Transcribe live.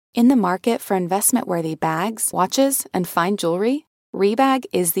In the market for investment-worthy bags, watches, and fine jewelry, Rebag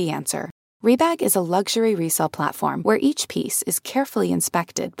is the answer. Rebag is a luxury resale platform where each piece is carefully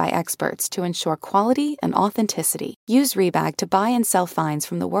inspected by experts to ensure quality and authenticity. Use Rebag to buy and sell finds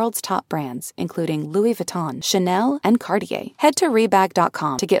from the world's top brands, including Louis Vuitton, Chanel, and Cartier. Head to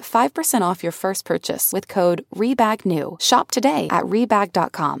Rebag.com to get 5% off your first purchase with code REBAGNEW. Shop today at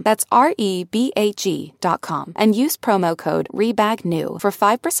Rebag.com. That's REBAG.com. And use promo code REBAGNEW for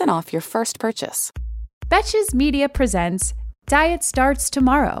 5% off your first purchase. Betches Media presents Diet Starts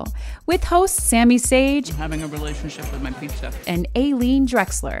Tomorrow with hosts Sammy Sage, I'm having a relationship with my pizza, and Aileen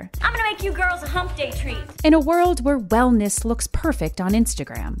Drexler. I'm gonna make you girls a hump day treat. In a world where wellness looks perfect on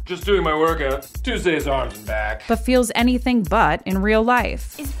Instagram, just doing my workout, Tuesdays arms and back, but feels anything but in real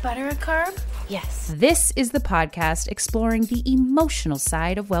life. Is butter a carb? Yes. This is the podcast exploring the emotional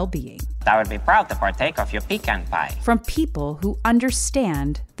side of well-being. I would be proud to partake of your pecan pie. From people who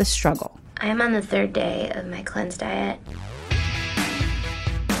understand the struggle. I am on the third day of my cleanse diet.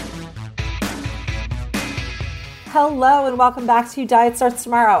 Hello and welcome back to Diet Starts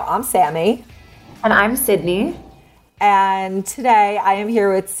Tomorrow. I'm Sammy. And I'm Sydney. And today I am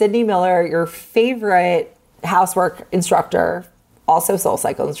here with Sydney Miller, your favorite housework instructor, also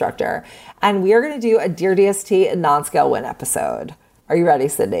SoulCycle instructor. And we are going to do a Dear DST and non-scale win episode. Are you ready,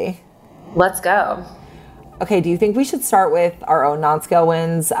 Sydney? Let's go. Okay, do you think we should start with our own non-scale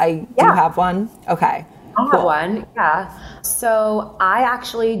wins? Do you have one? Okay. I have one, yeah. So I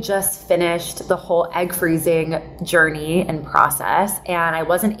actually just finished the whole egg freezing journey and process, and I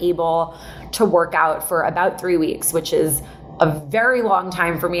wasn't able to work out for about 3 weeks, which is a very long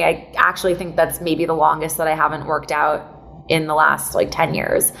time for me. I actually think that's maybe the longest that I haven't worked out in the last 10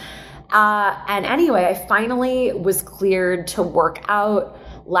 years. And anyway, I finally was cleared to work out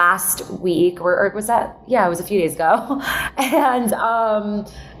last week, or was that? Yeah, it was a few days ago. And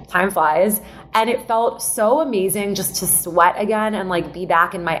time flies. And it felt so amazing just to sweat again and be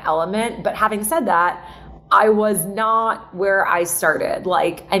back in my element. But having said that, I was not where I started.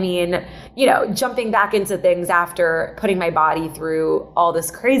 Jumping back into things after putting my body through all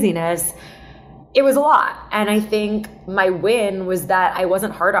this craziness, it was a lot. And I think my win was that I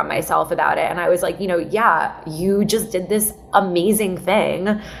wasn't hard on myself about it. And I was like, yeah, you just did this amazing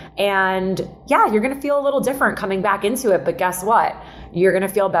thing. And yeah, you're going to feel a little different coming back into it. But guess what? You're going to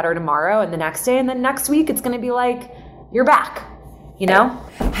feel better tomorrow and the next day. And then next week, it's going to be you're back,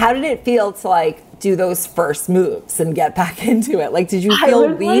 How did it feel to do those first moves and get back into it? Did you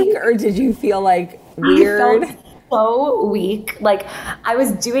feel weak or did you feel weird? I felt so weak. I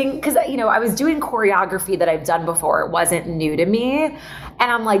was doing, because I was doing choreography that I've done before. It wasn't new to me. And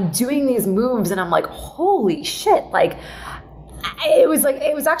I'm doing these moves and I'm holy shit. It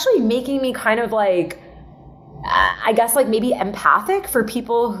was actually making me kind of I guess maybe empathic for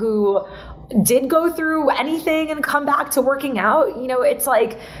people who did go through anything and come back to working out. It's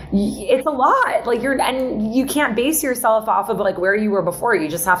it's a lot. And you can't base yourself off of where you were before. You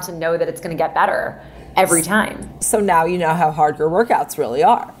just have to know that it's going to get better every time. So now you know how hard your workouts really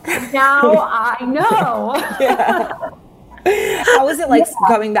are. Now I know. How was it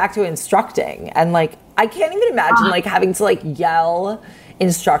going back to instructing? And I can't even imagine having to yell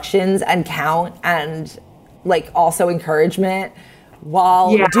instructions and count and also encouragement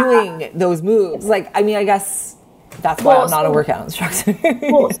while doing those moves. I guess that's why I'm not a workout instructor.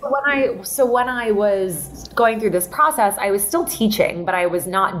 So when I was going through this process, I was still teaching, but I was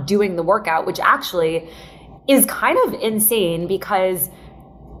not doing the workout, which actually is kind of insane because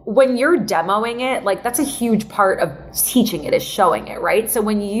when you're demoing it, that's a huge part of teaching it is showing it, right? So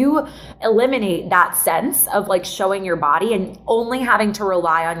when you eliminate that sense of showing your body and only having to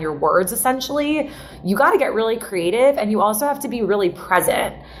rely on your words, essentially, you got to get really creative and you also have to be really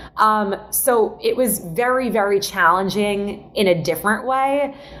present. So it was very, very challenging in a different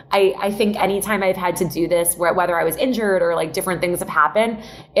way. I think anytime I've had to do this, whether I was injured or different things have happened,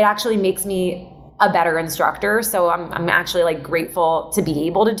 it actually makes me a better instructor. So I'm actually grateful to be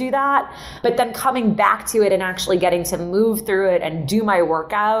able to do that. But then coming back to it and actually getting to move through it and do my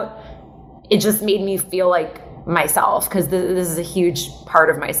workout, it just made me feel like myself because this is a huge part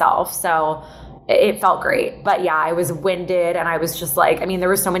of myself. So it felt great. But yeah, I was winded and I was just there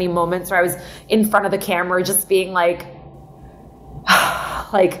were so many moments where I was in front of the camera just being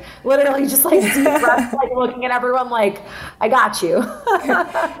literally just deep breath, looking at everyone I got you.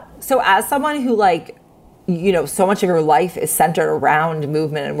 So as someone who so much of your life is centered around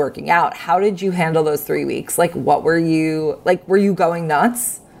movement and working out, how did you handle those 3 weeks? What were you going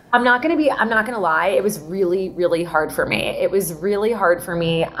nuts? I'm not going to lie. It was really, really hard for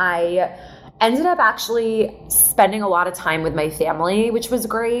me. I ended up actually spending a lot of time with my family, which was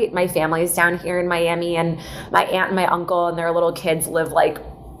great. My family is down here in Miami, and my aunt and my uncle and their little kids live like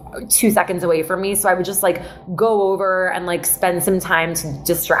 2 seconds away from me. So I would just like go over and like spend some time to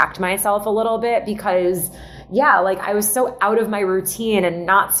distract myself a little bit because like I was so out of my routine and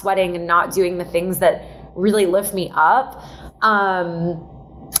not sweating and not doing the things that really lift me up.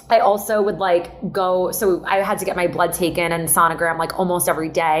 I also would like go, so I had to get my blood taken and sonogram like almost every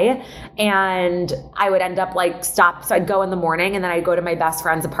day. And I would end up like so I'd go in the morning and then I'd go to my best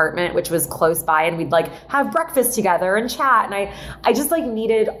friend's apartment, which was close by, and we'd like have breakfast together and chat. And I just like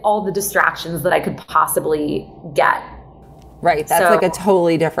needed all the distractions that I could possibly get. Right. That's like a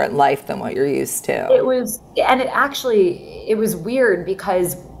totally different life than what you're used to. It was, and it was weird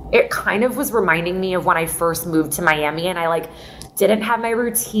because it kind of was reminding me of when I first moved to Miami, and I like didn't have my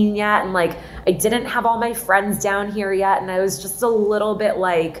routine yet, and like I didn't have all my friends down here yet, and I was just a little bit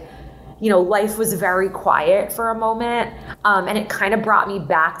like, life was very quiet for a moment, and it kind of brought me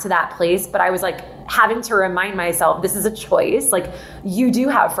back to that place. But I was like having to remind myself, this is a choice. Like, you do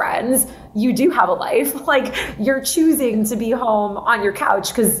have friends, you do have a life. Like, you're choosing to be home on your couch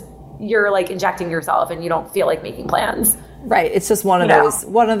because you're like injecting yourself and you don't feel like making plans. Right. It's just one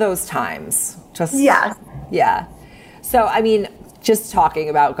of those times. Just yeah. So I mean, just talking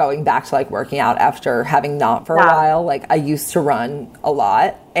about going back to like working out after having not for a while, like I used to run a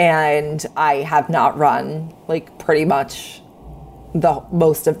lot, and I have not run like pretty much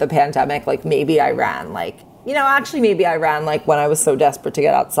most of the pandemic. Like maybe I ran like when I was so desperate to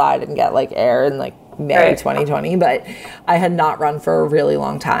get outside and get like air in like May 2020, but I had not run for a really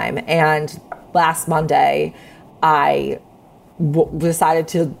long time. And last Monday, I decided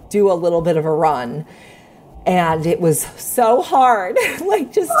to do a little bit of a run. And it was so hard,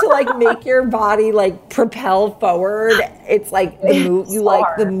 like just to like make your body like propel forward. It's like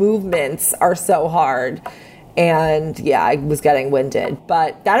the movements are so hard. And yeah, I was getting winded,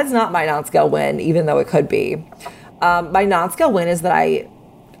 but that is not my non-scale win, even though it could be. My non-scale win is that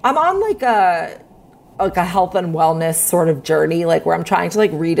I'm on like a health and wellness sort of journey, like where I'm trying to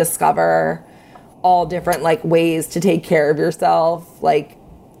like rediscover all different like ways to take care of yourself, like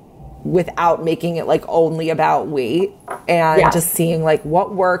without making it like only about weight, and just seeing like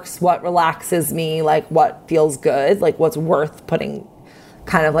what works, what relaxes me, like what feels good, like what's worth putting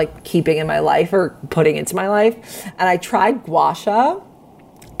kind of like keeping in my life or putting into my life. And I tried gua sha,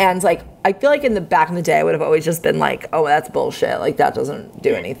 and like I feel like in the back in the day I would have always just been like, oh, that's bullshit, like that doesn't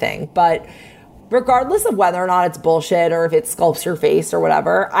do anything. But regardless of whether or not it's bullshit or if it sculpts your face or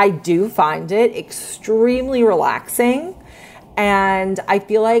whatever, I do find it extremely relaxing. And I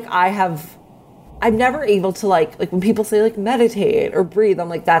feel like I'm never able to like when people say like meditate or breathe, I'm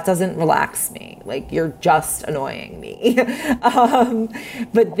like, that doesn't relax me. Like, you're just annoying me.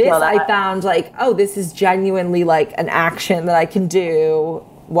 But this I found like, oh, this is genuinely like an action that I can do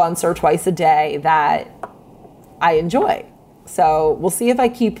once or twice a day that I enjoy. So we'll see if I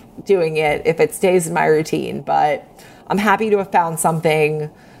keep doing it, if it stays in my routine. But I'm happy to have found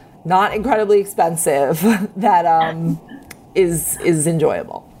something not incredibly expensive that is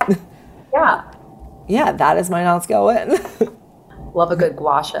enjoyable. Yeah, that is my non-scale win. Love a good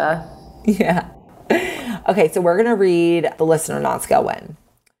gua sha. Yeah. Okay, so we're going to read the listener non-scale win.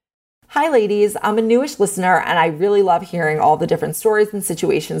 Hi, ladies. I'm a newish listener, and I really love hearing all the different stories and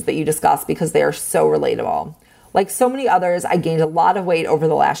situations that you discuss because they are so relatable. Like so many others, I gained a lot of weight over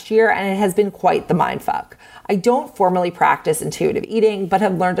the last year, and it has been quite the mindfuck. I don't formally practice intuitive eating, but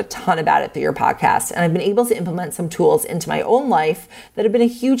have learned a ton about it through your podcast, and I've been able to implement some tools into my own life that have been a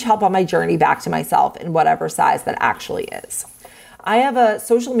huge help on my journey back to myself in whatever size that actually is. I have a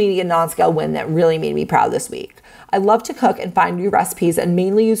social media non-scale win that really made me proud this week. I love to cook and find new recipes and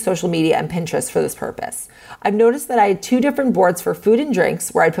mainly use social media and Pinterest for this purpose. I've noticed that I had 2 different boards for food and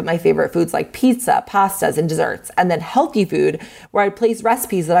drinks where I'd put my favorite foods like pizza, pastas, and desserts, and then healthy food where I'd place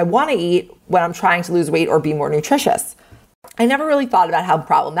recipes that I want to eat when I'm trying to lose weight or be more nutritious. I never really thought about how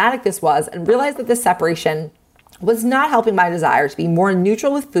problematic this was and realized that this separation was not helping my desire to be more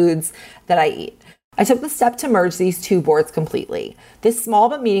neutral with foods that I eat. I took the step to merge these 2 boards completely. This small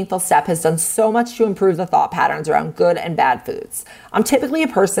but meaningful step has done so much to improve the thought patterns around good and bad foods. I'm typically a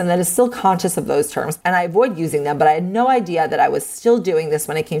person that is still conscious of those terms, and I avoid using them, but I had no idea that I was still doing this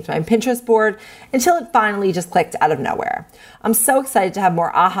when it came to my Pinterest board until it finally just clicked out of nowhere. I'm so excited to have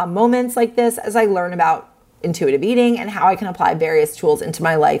more aha moments like this as I learn about intuitive eating and how I can apply various tools into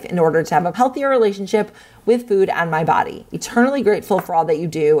my life in order to have a healthier relationship with food and my body. Eternally grateful for all that you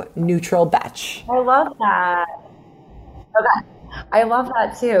do. Neutral Betch. I love that. Okay. I love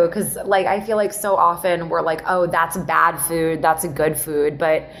that too, because like I feel like so often we're like, oh, that's bad food, that's a good food,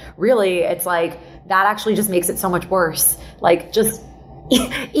 but really it's like that actually just makes it so much worse. Like just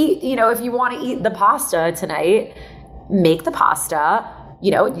eat, you know, if you want to eat the pasta tonight, make the pasta. You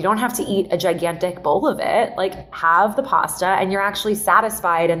know, you don't have to eat a gigantic bowl of it. Like have the pasta and you're actually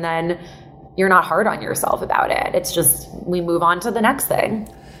satisfied, and then you're not hard on yourself about it. It's just we move on to the next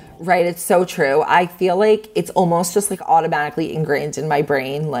thing. Right, it's so true. I feel like it's almost just like automatically ingrained in my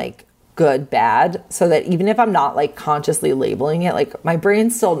brain, like good, bad, so that even if I'm not like consciously labeling it, like my brain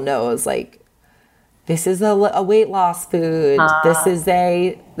still knows like this is a weight loss food.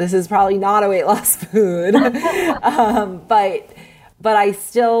 This is probably not a weight loss food. But I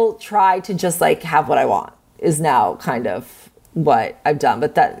still try to just like have what I want is now kind of what I've done.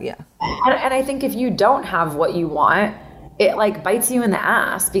 But that, yeah. And I think if you don't have what you want, it like bites you in the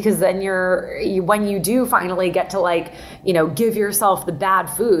ass, because then when you do finally get to like, you know, give yourself the bad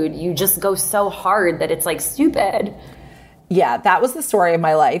food, you just go so hard that it's like stupid. Yeah, that was the story of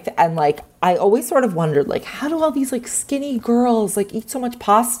my life. And like, I always sort of wondered like, how do all these like skinny girls like eat so much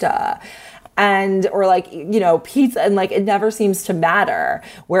pasta? Or like, you know, pizza, and like, it never seems to matter.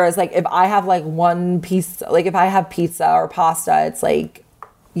 Whereas like, if I have like one piece, like if I have pizza or pasta, it's like,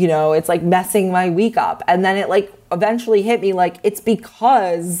 you know, it's like messing my week up. And then it like eventually hit me like, it's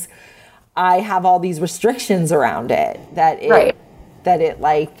because I have all these restrictions around it that it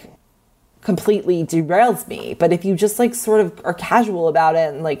like completely derails me. But if you just like sort of are casual about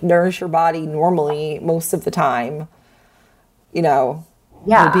it and like nourish your body normally most of the time, you know,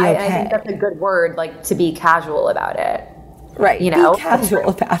 yeah, you'll be okay. I think that's a good word, like to be casual about it. Right. You know, be casual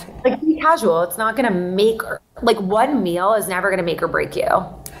about it. Like be casual. It's not going to make, like one meal is never going to make or break you.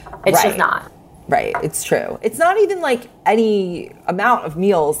 It's just not. Right. It's true. It's not even like any amount of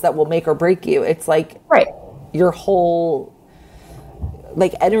meals that will make or break you. It's like your whole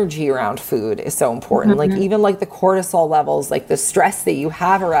like energy around food is so important. Mm-hmm. Like even like the cortisol levels, like the stress that you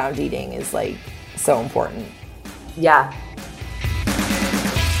have around eating is like so important. Yeah.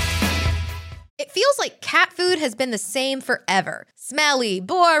 It feels like cat food has been the same forever. Smelly,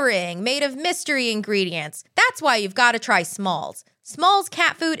 boring, made of mystery ingredients. That's why you've got to try Smalls. Smalls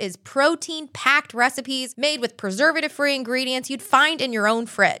cat food is protein-packed recipes made with preservative-free ingredients you'd find in your own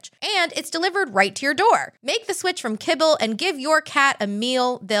fridge. And it's delivered right to your door. Make the switch from kibble and give your cat a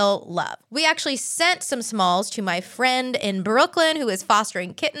meal they'll love. We actually sent some Smalls to my friend in Brooklyn who is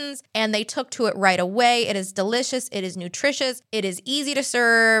fostering kittens, and they took to it right away. It is delicious. It is nutritious. It is easy to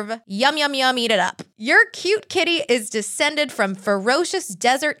serve. Yum, yum, yum, eat it up. Your cute kitty is descended from ferocious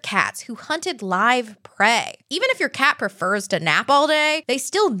desert cats who hunted live prey. Even if your cat prefers to nap all day, they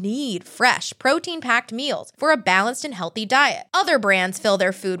still need fresh, protein-packed meals for a balanced and healthy diet. Other brands fill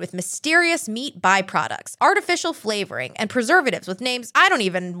their food with mysterious meat byproducts, artificial flavoring, and preservatives with names I don't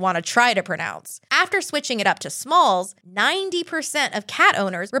even want to try to pronounce. After switching it up to Smalls, 90% of cat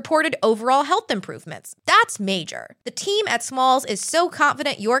owners reported overall health improvements. That's major. The team at Smalls is so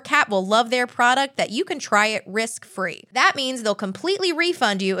confident your cat will love their product that you can try it risk-free. That means they'll completely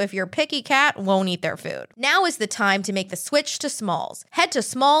refund you if your picky cat won't eat their food. Now is the time to make the switch to Smalls. Head to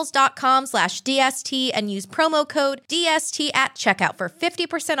smalls.com/DST and use promo code DST at checkout for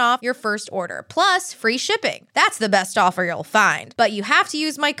 50% off your first order, plus free shipping. That's the best offer you'll find. But you have to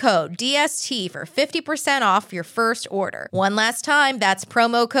use my code DST for 50% off your first order. One last time, that's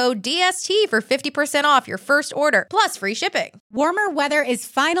promo code DST for 50% off your first order, plus free shipping. Warmer weather is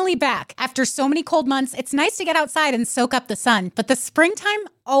finally back. After so many cold months, it's nice to get outside and soak up the sun, but the springtime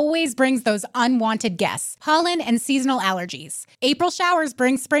always brings those unwanted guests, pollen and seasonal allergies. April showers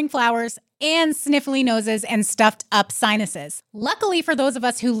bring spring flowers and sniffly noses and stuffed up sinuses. Luckily for those of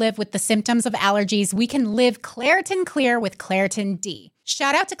us who live with the symptoms of allergies, we can live Claritin Clear with Claritin D.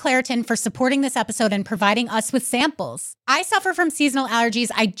 Shout out to Claritin for supporting this episode and providing us with samples. I suffer from seasonal allergies.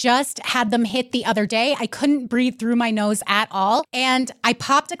 I just had them hit the other day. I couldn't breathe through my nose at all. And I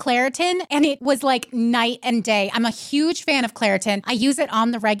popped a Claritin and it was like night and day. I'm a huge fan of Claritin. I use it on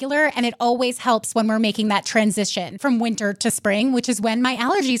the regular and it always helps when we're making that transition from winter to spring, which is when my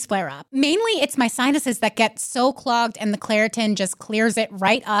allergies flare up. Mainly it's my sinuses that get so clogged and the Claritin just clears it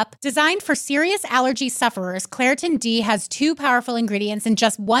right up. Designed for serious allergy sufferers, Claritin D has 2 powerful ingredients in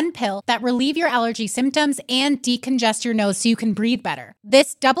just 1 pill that relieve your allergy symptoms and decongest your nose so you can breathe better.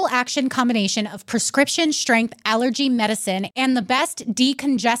 This double action combination of prescription strength allergy medicine and the best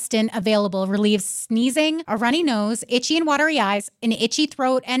decongestant available relieves sneezing, a runny nose, itchy and watery eyes, an itchy throat,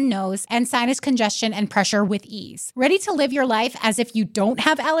 throat and nose, and sinus congestion and pressure with ease. Ready to live your life as if you don't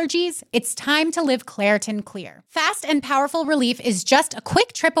have allergies? It's time to live Claritin Clear. Fast and powerful relief is just a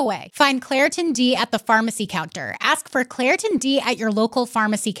quick trip away. Find Claritin D at the pharmacy counter. Ask for Claritin D at your local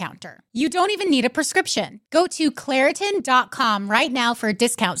pharmacy counter. You don't even need a prescription. Go to Claritin.com right now for a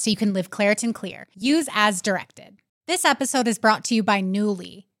discount so you can live Claritin Clear. Use as directed. This episode is brought to you by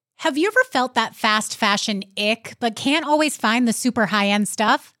Nuuly. Have you ever felt that fast fashion ick, but can't always find the super high-end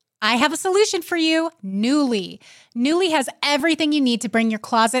stuff? I have a solution for you, Nuuly. Nuuly has everything you need to bring your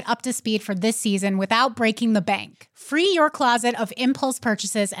closet up to speed for this season without breaking the bank. Free your closet of impulse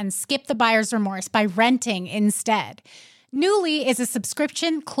purchases and skip the buyer's remorse by renting instead. Nuuly is a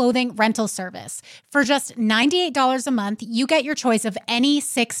subscription clothing rental service. For just $98 a month, you get your choice of any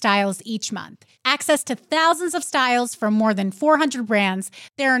 6 styles each month. Access to thousands of styles from more than 400 brands.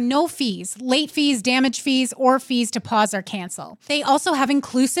 There are no fees, late fees, damage fees, or fees to pause or cancel. They also have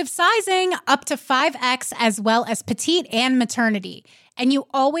inclusive sizing, up to 5X, as well as petite and maternity. And you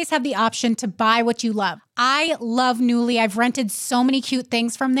always have the option to buy what you love. I love Nuuly. I've rented so many cute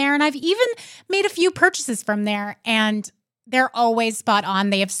things from there, and I've even made a few purchases from there, and they're always spot on.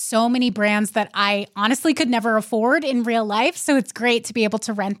 They have so many brands that I honestly could never afford in real life, so it's great to be able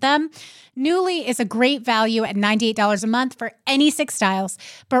to rent them. Nuuly is a great value at $98 a month for any 6 styles,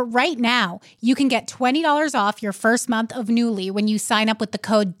 but right now, you can get $20 off your first month of Nuuly when you sign up with the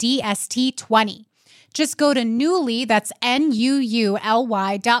code DST20. Just go to Nuuly, that's NUULY.com,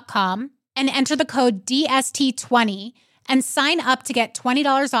 and enter the code DST20 and sign up to get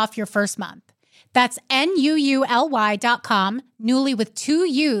 $20 off your first month. That's NUULY.com, Nuuly with 2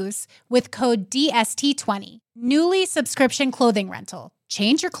 U's, with code DST20. Nuuly subscription clothing rental.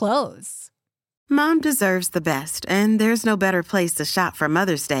 Change your clothes. Mom deserves the best, and there's no better place to shop for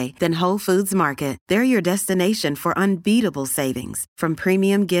Mother's Day than Whole Foods Market. They're your destination for unbeatable savings, from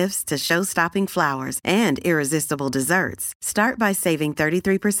premium gifts to show-stopping flowers and irresistible desserts. Start by saving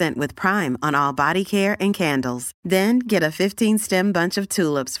 33% with Prime on all body care and candles. Then get a 15-stem bunch of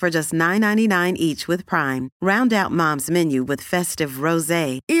tulips for just $9.99 each with Prime. Round out Mom's menu with festive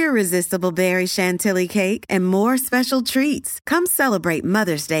rosé, irresistible berry chantilly cake, and more special treats. Come celebrate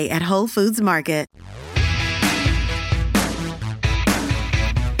Mother's Day at Whole Foods Market.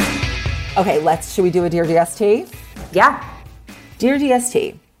 Okay, should we do a Dear DST? Yeah. Dear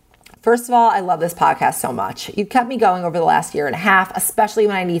DST, first of all, I love this podcast so much. You've kept me going over the last year and a half, especially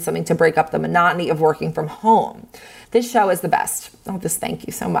when I need something to break up the monotony of working from home. This show is the best. Oh, thank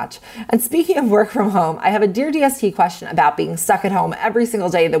you so much. And speaking of work from home, I have a Dear DST question about being stuck at home every single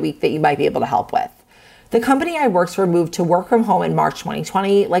day of the week that you might be able to help with. The company I worked for moved to work from home in March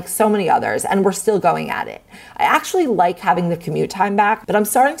 2020, like so many others, and we're still going at it. I actually like having the commute time back, but I'm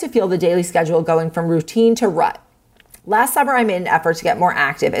starting to feel the daily schedule going from routine to rut. Last summer, I made an effort to get more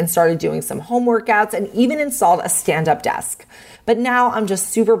active and started doing some home workouts and even installed a stand-up desk. But now I'm just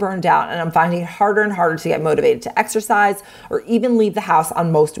super burned out and I'm finding it harder and harder to get motivated to exercise or even leave the house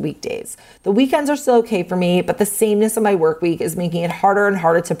on most weekdays. The weekends are still okay for me, but the sameness of my work week is making it harder and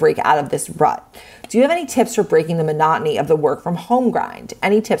harder to break out of this rut. Do you have any tips for breaking the monotony of the work from home grind?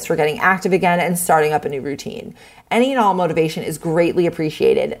 Any tips for getting active again and starting up a new routine? Any and all motivation is greatly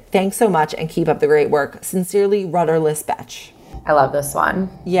appreciated. Thanks so much and keep up the great work. Sincerely, Rudderless Betch. I love this one.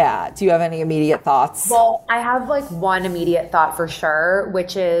 Yeah. Do you have any immediate thoughts? Well, I have one immediate thought for sure,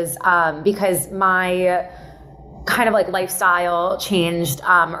 which is because my kind of lifestyle changed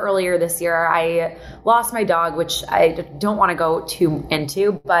earlier this year. I lost my dog, which I don't want to go too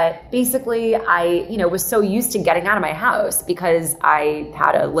into, but basically I, was so used to getting out of my house because I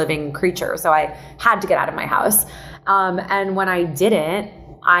had a living creature. So I had to get out of my house. And when I didn't,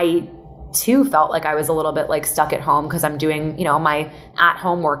 I too felt like I was a little bit stuck at home because I'm doing, my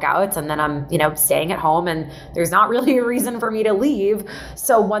at-home workouts and then I'm, staying at home and there's not really a reason for me to leave.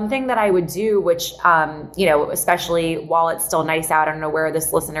 So one thing that I would do, which, especially while it's still nice out, I don't know where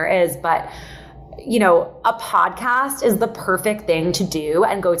this listener is, but a podcast is the perfect thing to do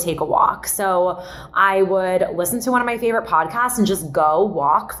and go take a walk. So I would listen to one of my favorite podcasts and just go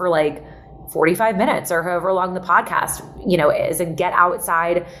walk for 45 minutes or however long the podcast, is, and get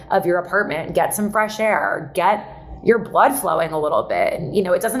outside of your apartment, get some fresh air, get your blood flowing a little bit. And,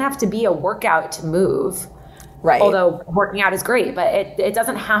 it doesn't have to be a workout to move. Right. Although working out is great, but it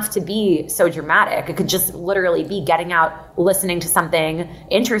doesn't have to be so dramatic. It could just literally be getting out, listening to something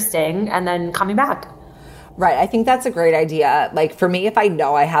interesting, and then coming back. Right. I think that's a great idea. For me, if I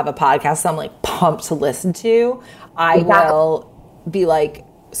know I have a podcast I'm pumped to listen to, I will be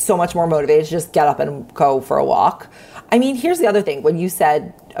so much more motivated to just get up and go for a walk. I mean, here's the other thing. When you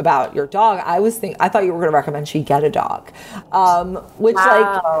said about your dog, I thought you were going to recommend she get a dog.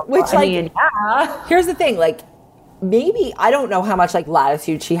 Here's the thing, like, maybe, I don't know how much like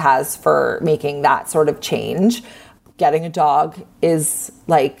latitude she has for making that sort of change. Getting a dog is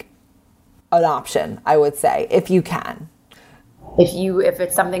like an option, I would say, if you can. If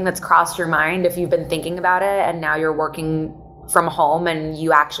it's something that's crossed your mind, if you've been thinking about it and now you're working from home and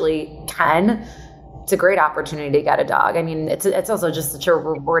you actually can, it's a great opportunity to get a dog. I mean, it's also just such a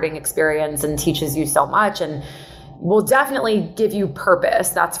rewarding experience and teaches you so much and will definitely give you purpose.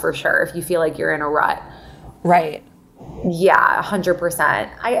 That's for sure. If you feel like you're in a rut. Right. Yeah,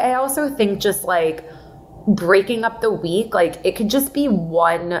 100%. I also think just like breaking up the week, like it could just be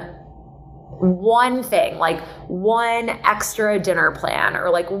one thing, like one extra dinner plan or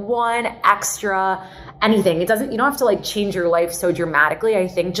like one extra anything. You don't have to like change your life so dramatically. I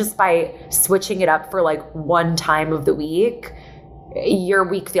think just by switching it up for like one time of the week, your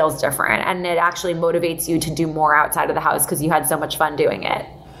week feels different and it actually motivates you to do more outside of the house because you had so much fun doing it.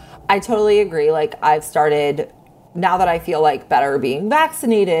 I totally agree. Like I've started, now that I feel like better being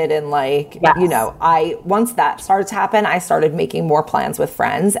vaccinated and like, once that started to happen, I started making more plans with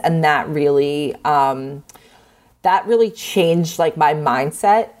friends and that really changed like my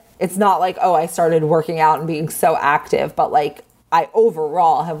mindset. It's not like, oh, I started working out and being so active, but like I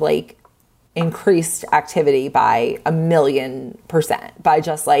overall have like increased activity by 1,000,000% by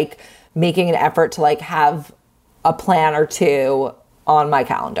just like making an effort to like have a plan or two on my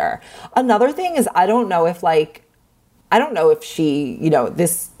calendar. Another thing is I don't know if she,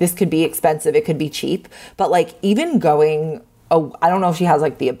 this could be expensive, it could be cheap, but like even going, I don't know if she has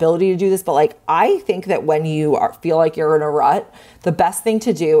like the ability to do this, but like I think that when you feel like you're in a rut, the best thing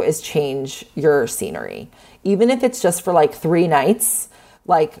to do is change your scenery. Even if it's just for like 3 nights,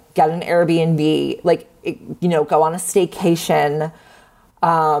 like get an Airbnb, like, go on a staycation.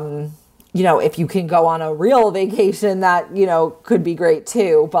 If you can go on a real vacation, that, could be great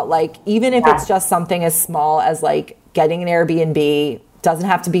too. But like, even if it's just something as small as like getting an Airbnb, doesn't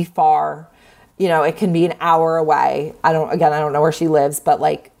have to be far, it can be an hour away. I don't know where she lives, but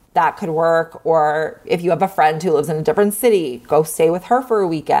like that could work. Or if you have a friend who lives in a different city, go stay with her for a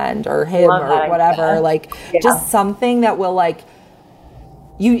weekend or him or whatever. Like just something that will like,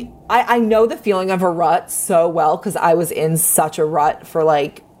 I know the feeling of a rut so well because I was in such a rut for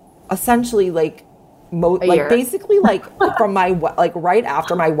like essentially like basically like from my right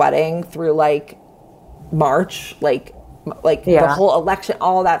after my wedding through like March, like the whole election,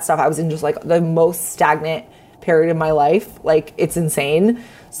 all that stuff. I was in just like the most stagnant period of my life. Like it's insane.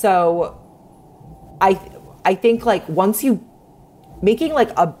 So I think like once you making like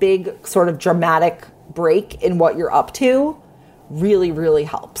a big sort of dramatic break in what you're up to really, really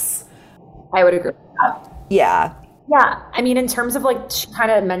helps. I would agree with that. Yeah. Yeah. I mean, in terms of like, she kind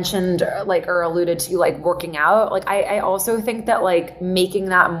of mentioned like, or alluded to like working out, like I also think that like making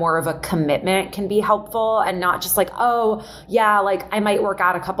that more of a commitment can be helpful and not just like, oh yeah, like I might work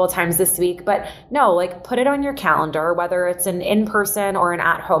out a couple of times this week, but no, like put it on your calendar, whether it's an in-person or an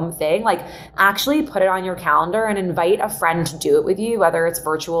at-home thing, like actually put it on your calendar and invite a friend to do it with you, whether it's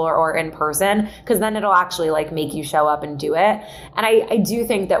virtual or in person, because then it'll actually like make you show up and do it. And I do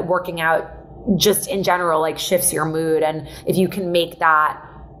think that working out just in general, like shifts your mood. And if you can make that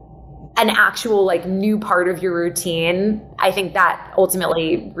an actual like new part of your routine, I think that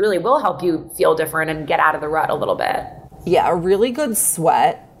ultimately really will help you feel different and get out of the rut a little bit. Yeah, a really good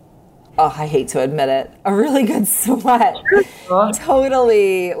sweat. Oh, I hate to admit it. A really good sweat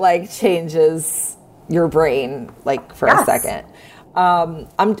totally like changes your brain like for a second.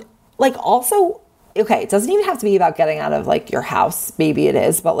 I'm like also, okay, it doesn't even have to be about getting out of like your house. Maybe it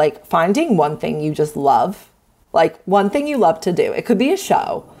is, but like finding one thing you just love, like one thing you love to do. It could be a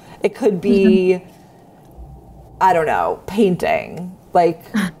show. It could be, I don't know, painting, like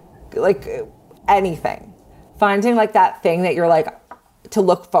anything. Finding like that thing that you're like to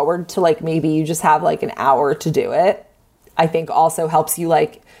look forward to, like maybe you just have like an hour to do it. I think also helps you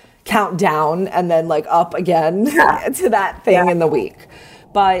like count down and then like up again to that thing in the week.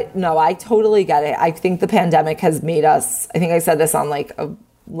 But no, I totally get it. I think the pandemic has made us, I think I said this on like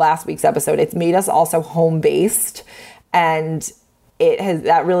last week's episode, it's made us also home-based, and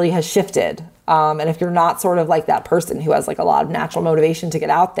that really has shifted. And if you're not sort of like that person who has like a lot of natural motivation to get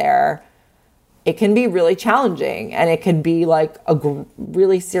out there, it can be really challenging, and it can be like a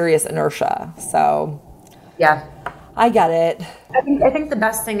really serious inertia. So yeah, I get it. I think the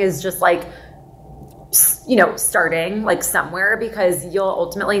best thing is just like, starting like somewhere, because you'll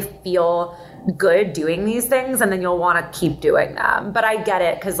ultimately feel good doing these things, and then you'll want to keep doing them. But I get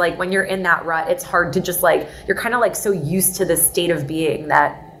it, because like when you're in that rut, it's hard to just like, you're kind of like so used to this state of being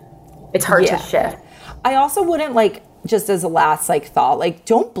that it's hard to shift. I also wouldn't like, just as a last like thought, like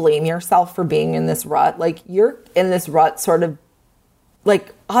don't blame yourself for being in this rut. Like you're in this rut sort of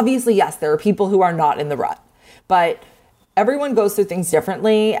like, obviously, yes, there are people who are not in the rut, but everyone goes through things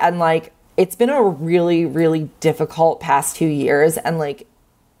differently. And like, it's been a really, really difficult past 2 years. And like,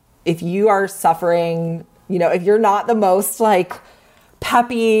 if you are suffering, you know, if you're not the most like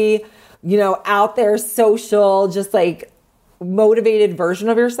peppy, you know, out there social, just like motivated version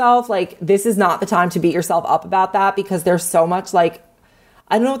of yourself, like this is not the time to beat yourself up about that, because there's so much like,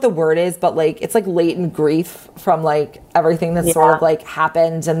 I don't know what the word is, but like it's like latent grief from like everything that's sort of like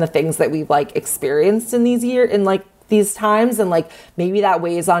happened and the things that we've like experienced in these years, in like these times. And like maybe that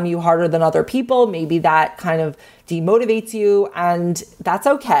weighs on you harder than other people. Maybe that kind of demotivates you, and that's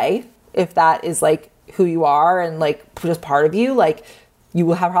okay if that is like who you are and like just part of you. Like you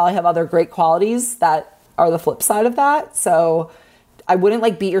will probably have other great qualities that are the flip side of that. So I wouldn't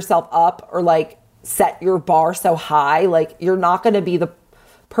like beat yourself up or like set your bar so high. Like you're not going to be the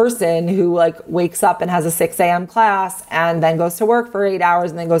person who like wakes up and has a 6 a.m. class and then goes to work for 8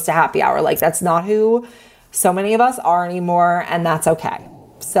 hours and then goes to happy hour. Like that's not who so many of us are anymore, and that's okay.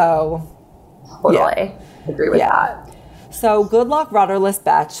 So totally agree with that. So good luck, rudderless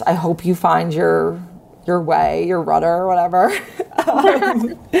Betch. I hope you find your way, your rudder, or whatever.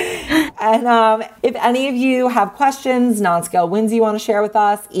 And if any of you have questions, non-scale wins you want to share with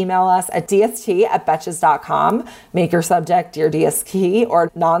us, email us at dst@betches.com. Make your subject Dear DST or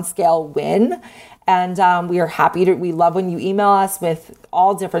non-scale win. And we are happy to, we love when you email us with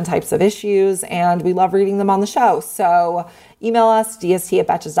all different types of issues, and we love reading them on the show. So email us,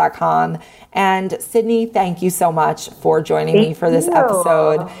 dst@betches.com. And Sydney, thank you so much for joining me for this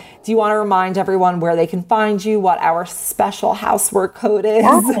episode. Do you want to remind everyone where they can find you, what our special housework code is?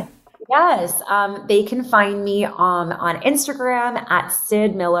 Yes. They can find me on Instagram at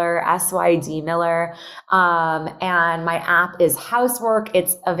Syd Miller, SYD Miller. And my app is Housework.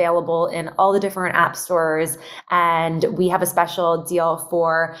 It's available in all the different app stores. And we have a special deal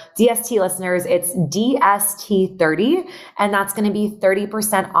for DST listeners. It's DST30. And that's going to be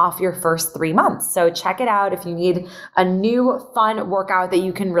 30% off your first 3 months. So check it out if you need a new fun workout that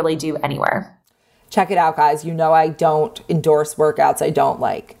you can really do anywhere. Check it out, guys. You know I don't endorse workouts I don't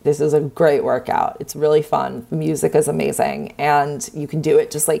like. This is a great workout. It's really fun. The music is amazing. And you can do it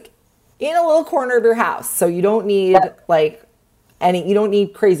just like in a little corner of your house. So you don't need you don't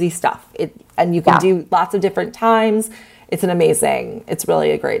need crazy stuff. And you can do lots of different times. It's it's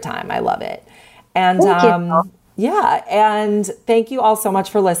really a great time. I love it. And and thank you all so much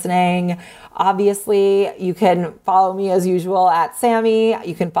for listening. Obviously, you can follow me as usual at Sammy.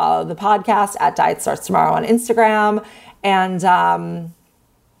 You can follow the podcast at Diet Starts Tomorrow on Instagram. And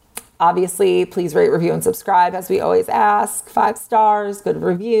obviously, please rate, review, and subscribe as we always ask. 5 stars, good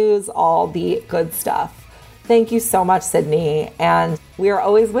reviews, all the good stuff. Thank you so much, Sydney. And we are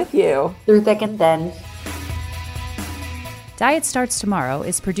always with you. Through thick and thin. Diet Starts Tomorrow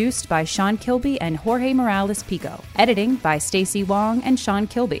is produced by Sean Kilby and Jorge Morales Pico. Editing by Stacey Wong and Sean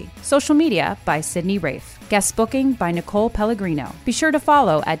Kilby. Social media by Sydney Rafe. Guest booking by Nicole Pellegrino. Be sure to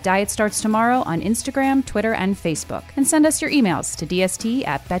follow at Diet Starts Tomorrow on Instagram, Twitter, and Facebook. And send us your emails to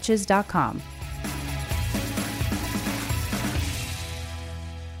dst@betches.com.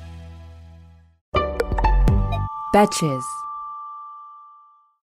 Betches.